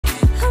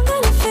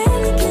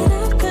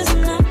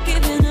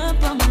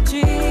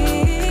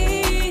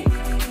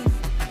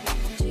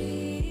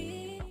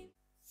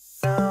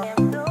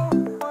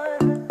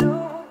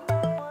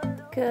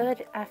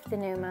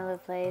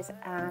lovelies,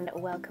 and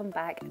welcome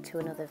back to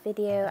another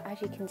video.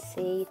 As you can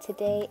see,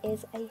 today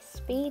is a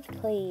speed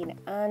clean,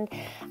 and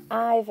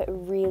I've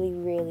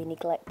really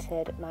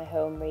neglected my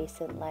home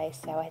recently,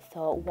 so I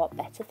thought what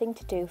better thing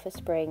to do for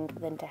spring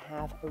than to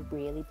have a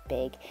really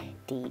big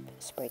deep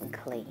spring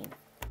clean.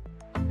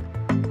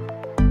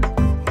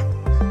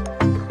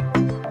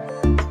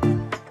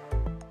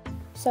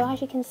 So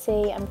as you can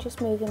see, I'm just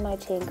moving my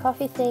tea and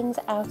coffee things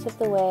out of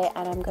the way,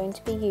 and I'm going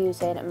to be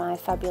using my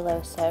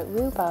Fabuloso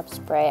rhubarb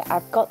spray.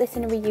 I've got this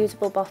in a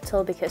reusable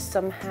bottle because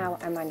somehow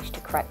I managed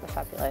to crack the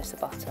Fabuloso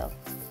bottle.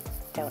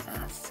 Don't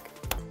ask.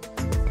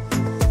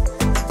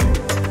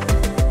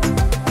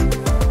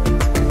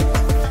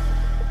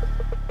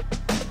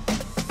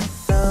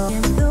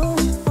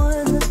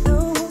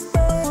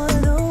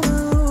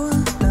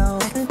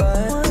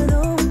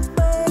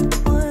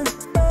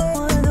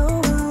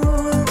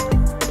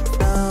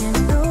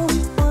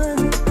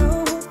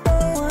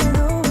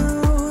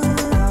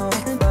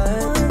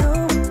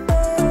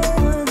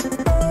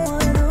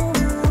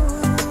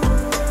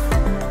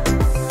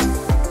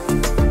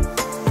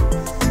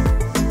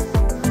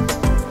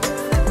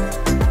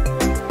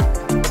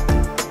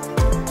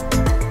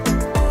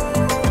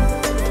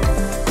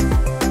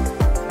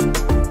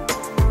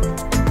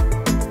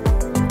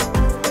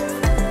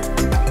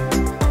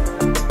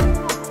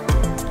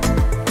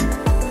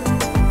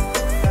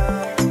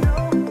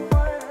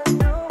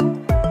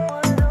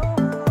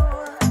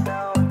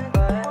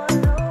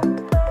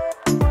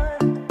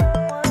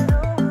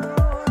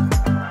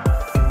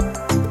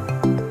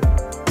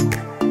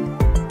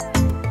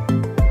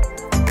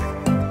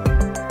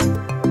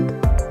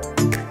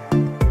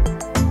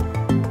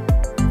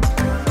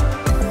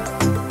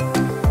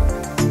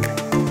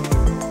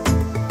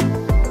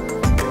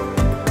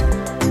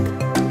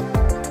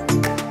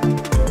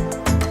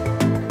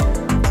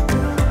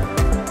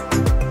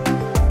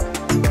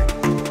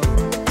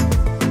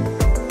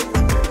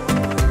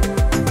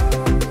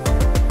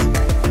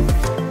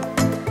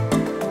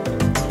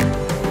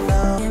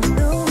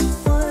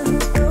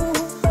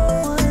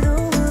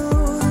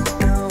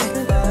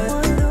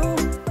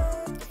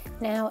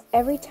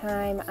 Every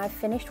time I've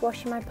finished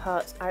washing my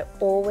pots, I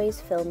always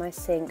fill my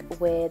sink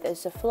with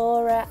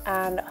Zoflora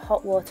and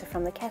hot water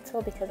from the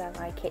kettle because I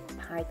like it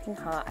piping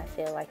hot. I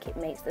feel like it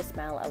makes the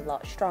smell a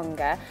lot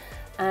stronger.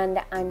 And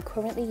I'm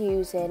currently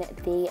using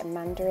the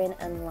mandarin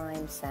and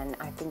lime scent.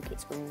 I think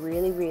it's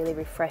really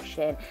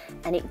refreshing,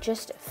 and it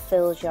just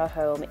fills your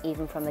home.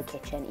 Even from the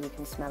kitchen, you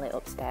can smell it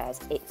upstairs.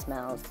 It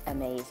smells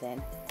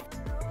amazing.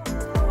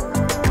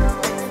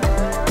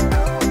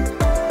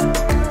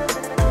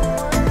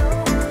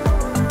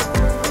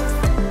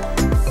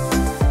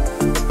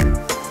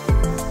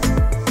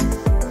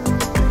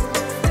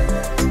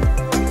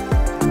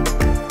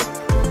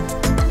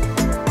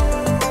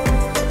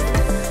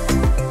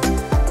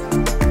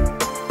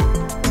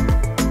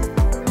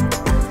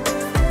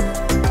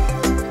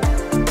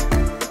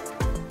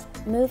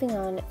 Moving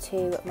on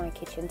to my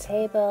kitchen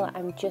table,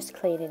 I'm just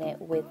cleaning it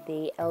with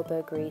the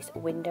Elbow Grease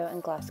window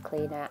and glass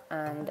cleaner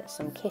and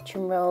some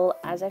kitchen roll.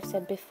 As I've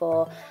said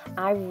before,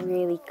 I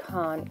really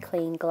can't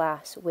clean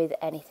glass with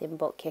anything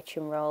but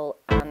kitchen roll,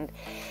 and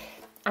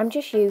I'm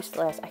just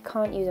useless. I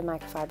can't use a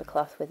microfiber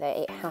cloth with it.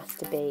 It has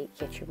to be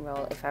kitchen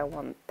roll if I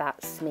want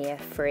that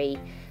smear-free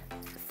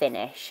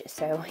finish.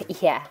 So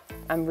yeah,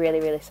 I'm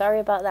really sorry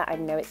about that. I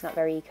know it's not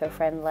very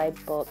eco-friendly,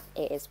 but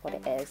it is what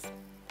it is.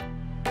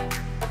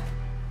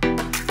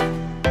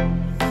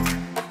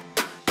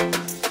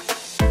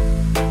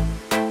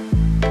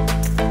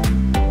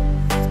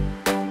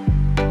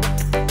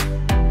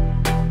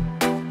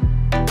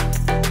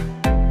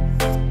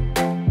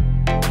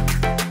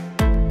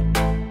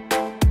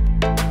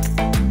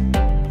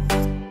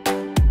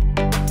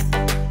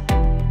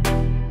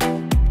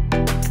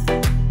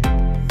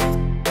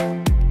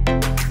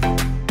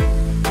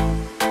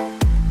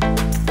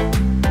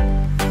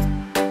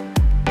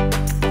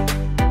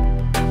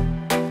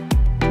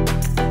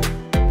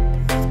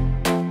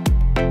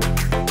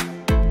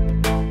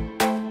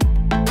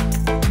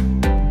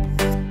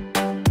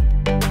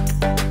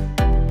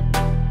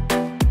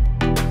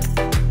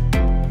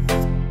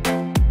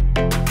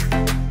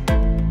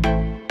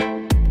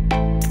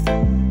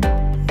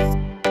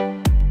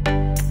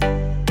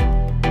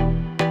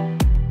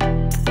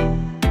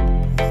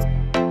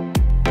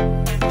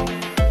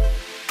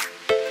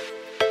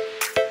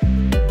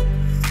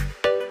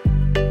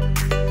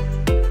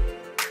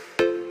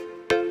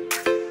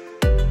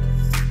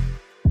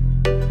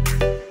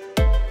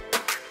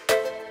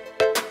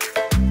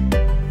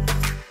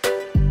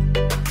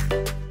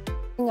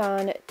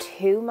 On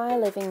to my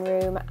living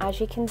room. As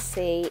you can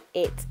see,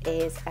 it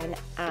is an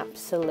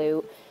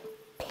absolute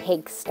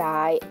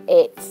pigsty.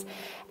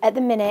 At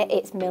the minute,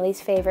 it's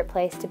Millie's favourite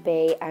place to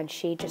be, and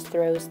she just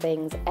throws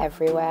things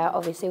everywhere.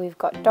 Obviously, we've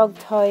got dog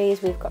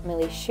toys, we've got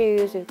Millie's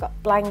shoes, we've got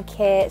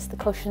blankets, the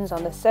cushions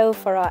on the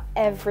sofa are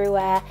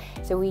everywhere.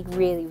 So we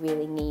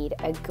really need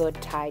a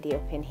good tidy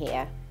up in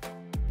here.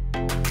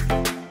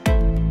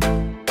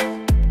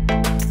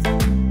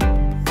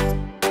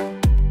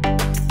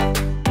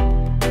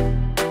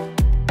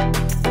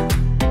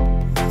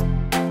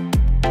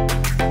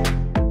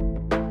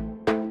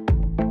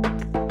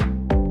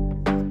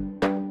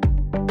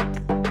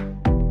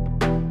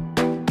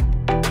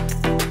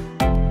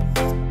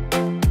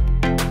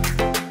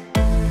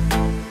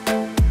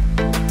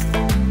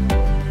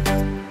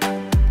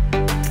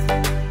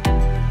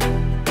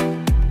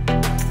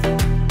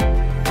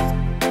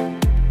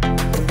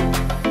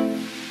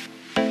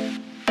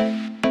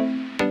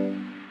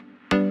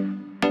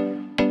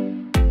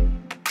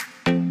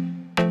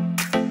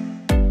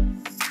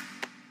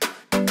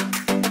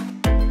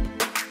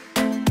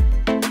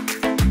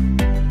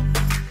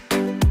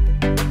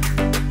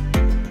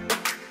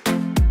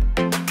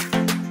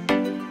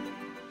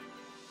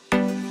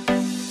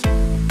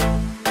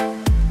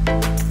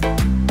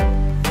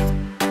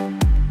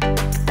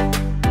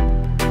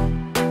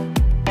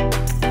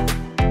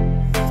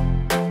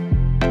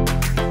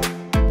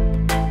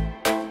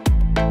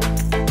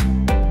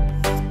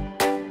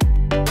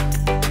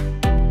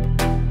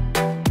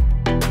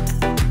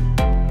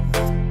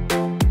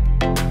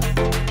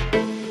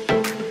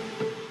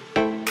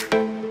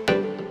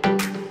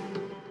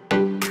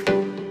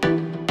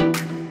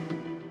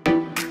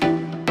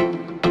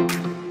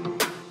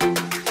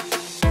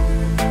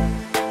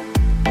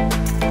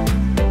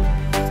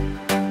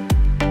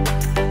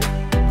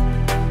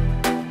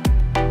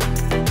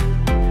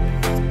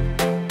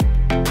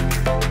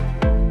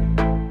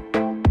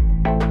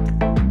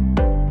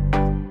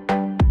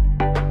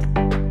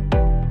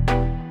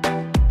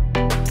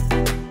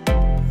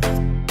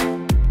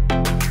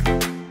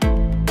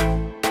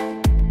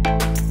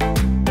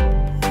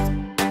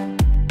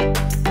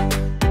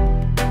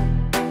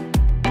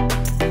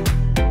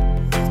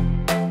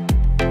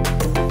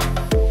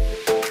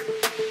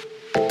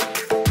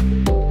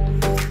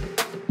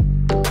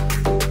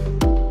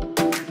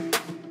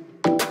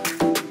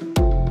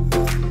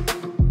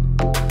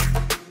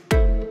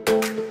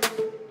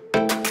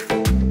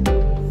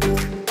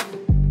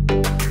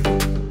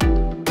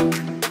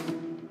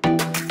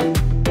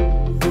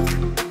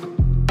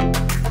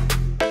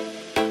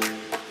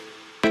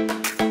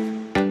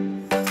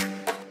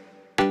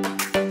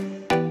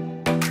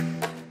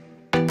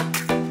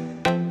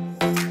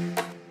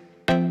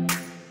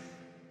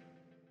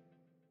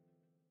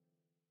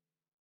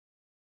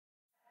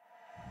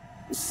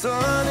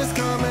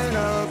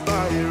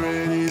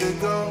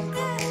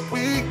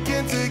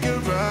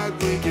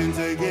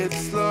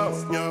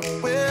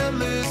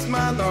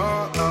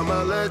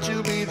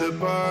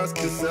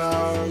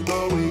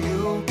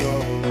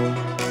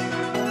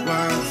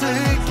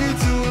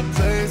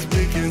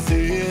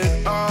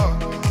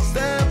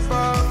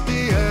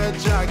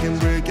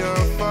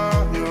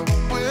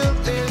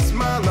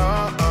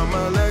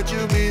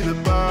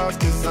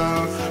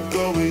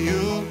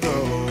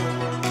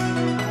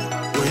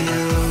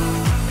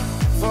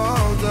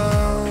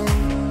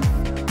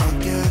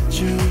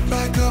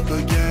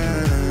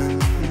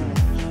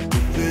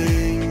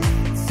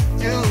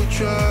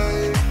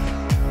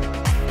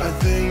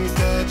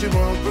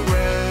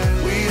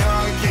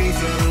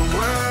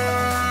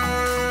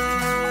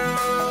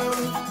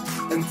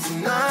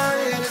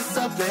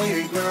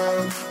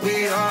 playground.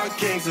 We are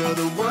kings of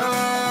the world,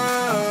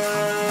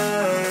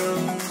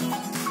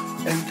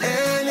 and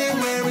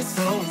anywhere it's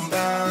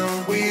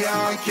homebound. We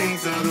are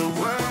kings of the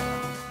world.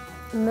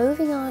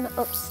 Moving on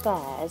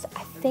upstairs,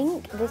 I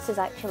think this is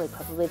actually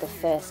probably the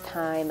first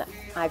time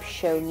I've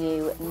shown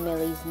you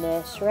Millie's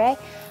nursery,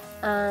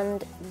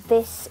 and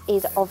this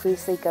is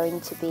obviously going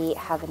to be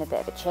having a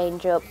bit of a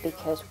change up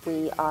because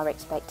we are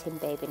expecting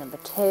baby number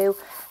 2,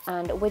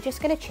 and we're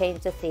just going to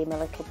change the theme a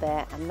little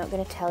bit. I'm not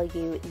going to tell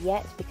you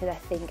yet because I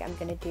think I'm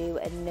going to do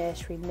a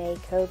nursery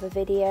makeover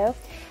video.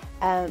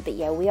 But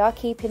yeah, we are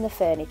keeping the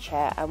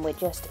furniture and we're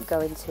just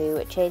going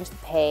to change the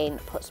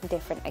paint, put some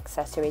different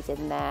accessories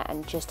in there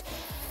and just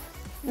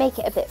make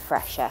it a bit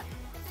fresher.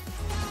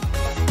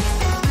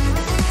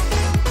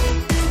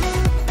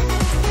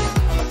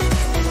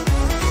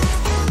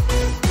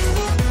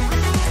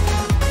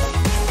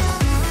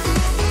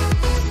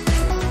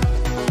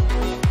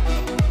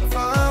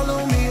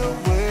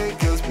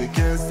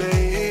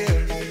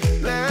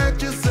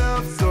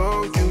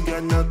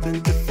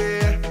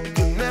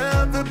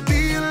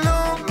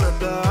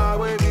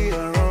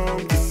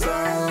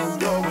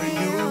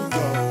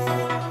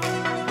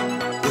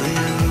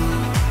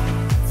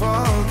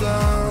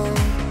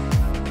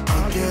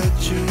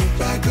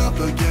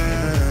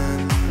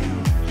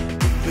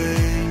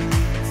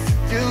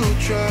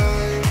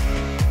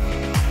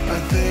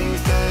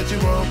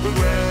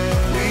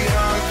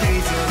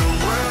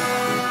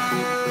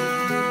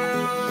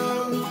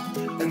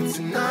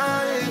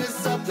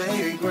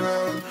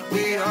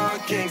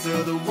 Kings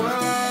of the world,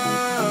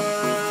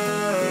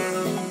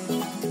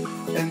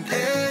 and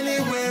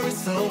anywhere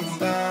it's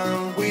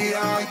homebound. We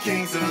are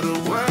kings of the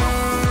world,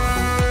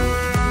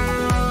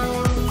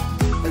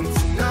 and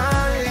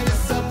tonight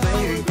is a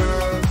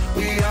playground.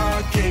 We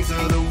are kings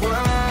of the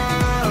world,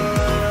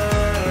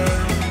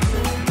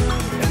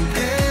 and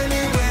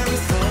anywhere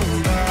it's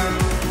homebound.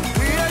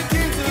 We are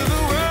kings of the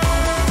world.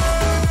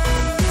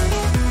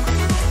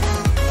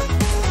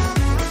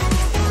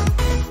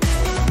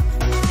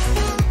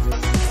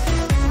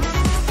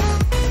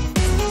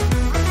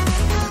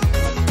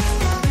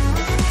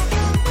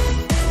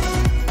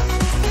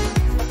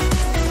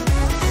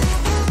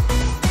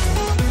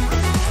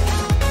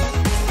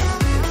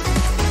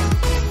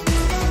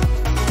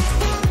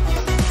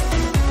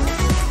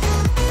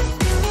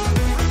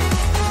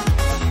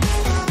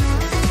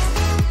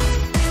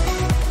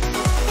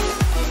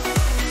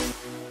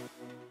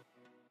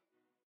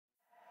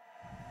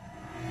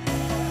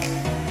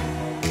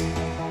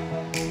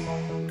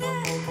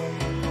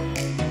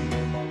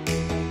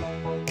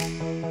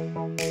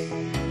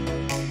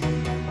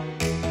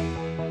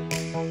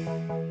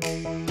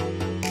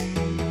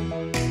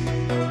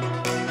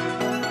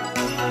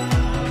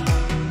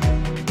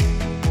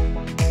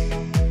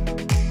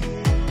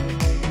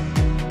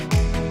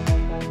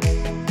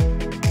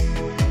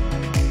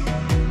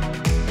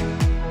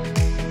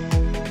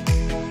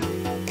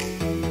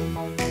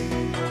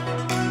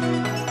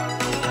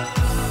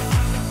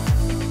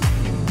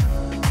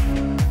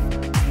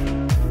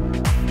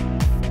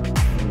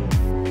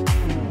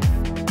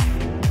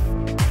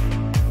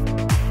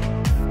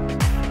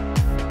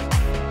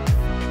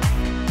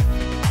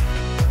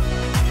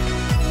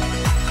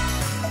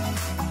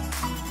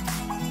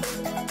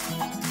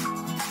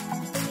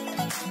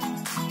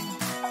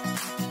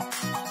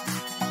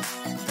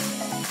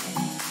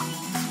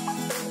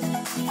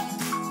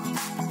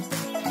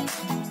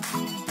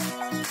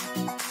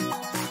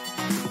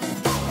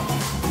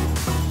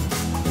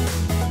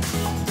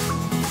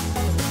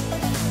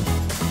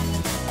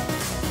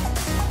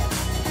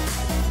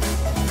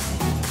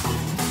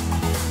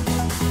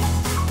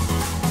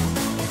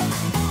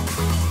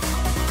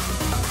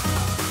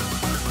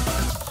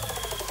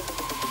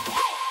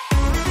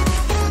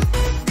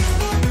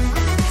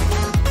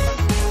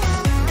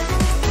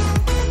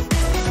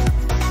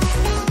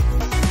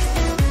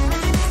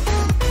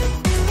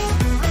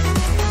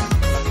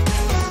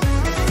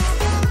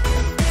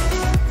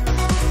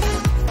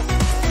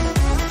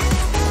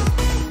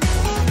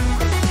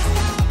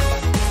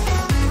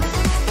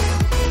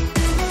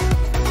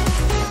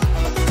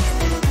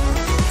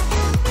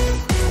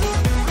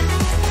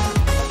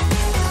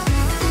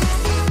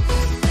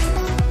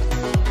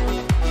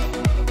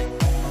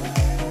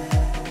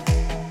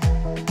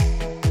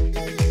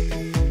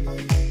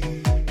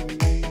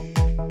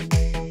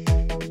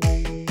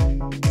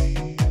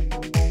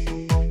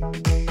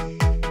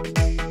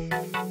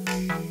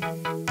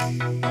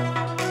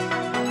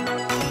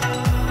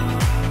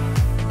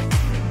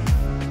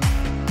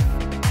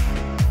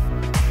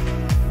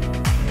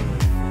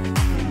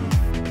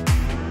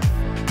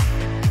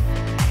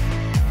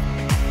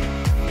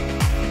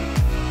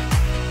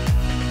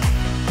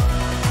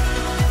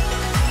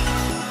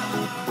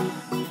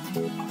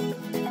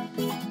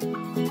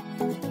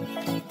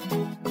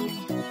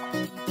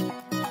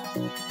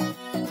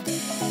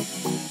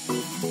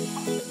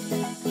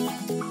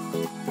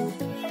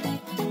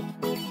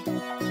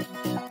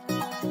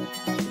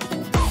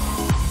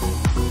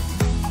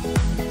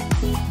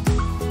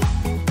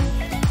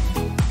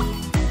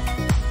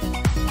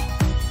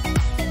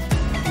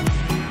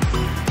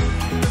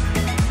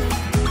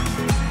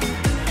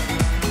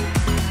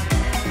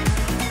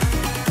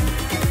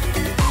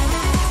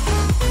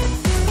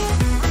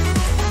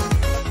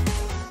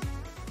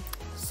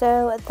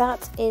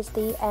 that is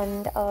the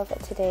end of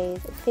today's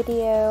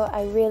video.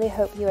 I really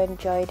hope you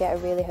enjoyed it. I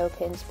really hope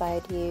it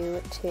inspired you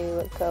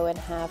to go and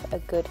have a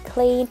good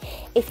clean.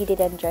 If you did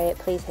enjoy it,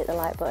 please hit the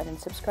like button and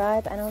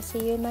subscribe, and I'll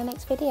see you in my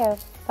next video.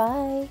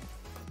 Bye!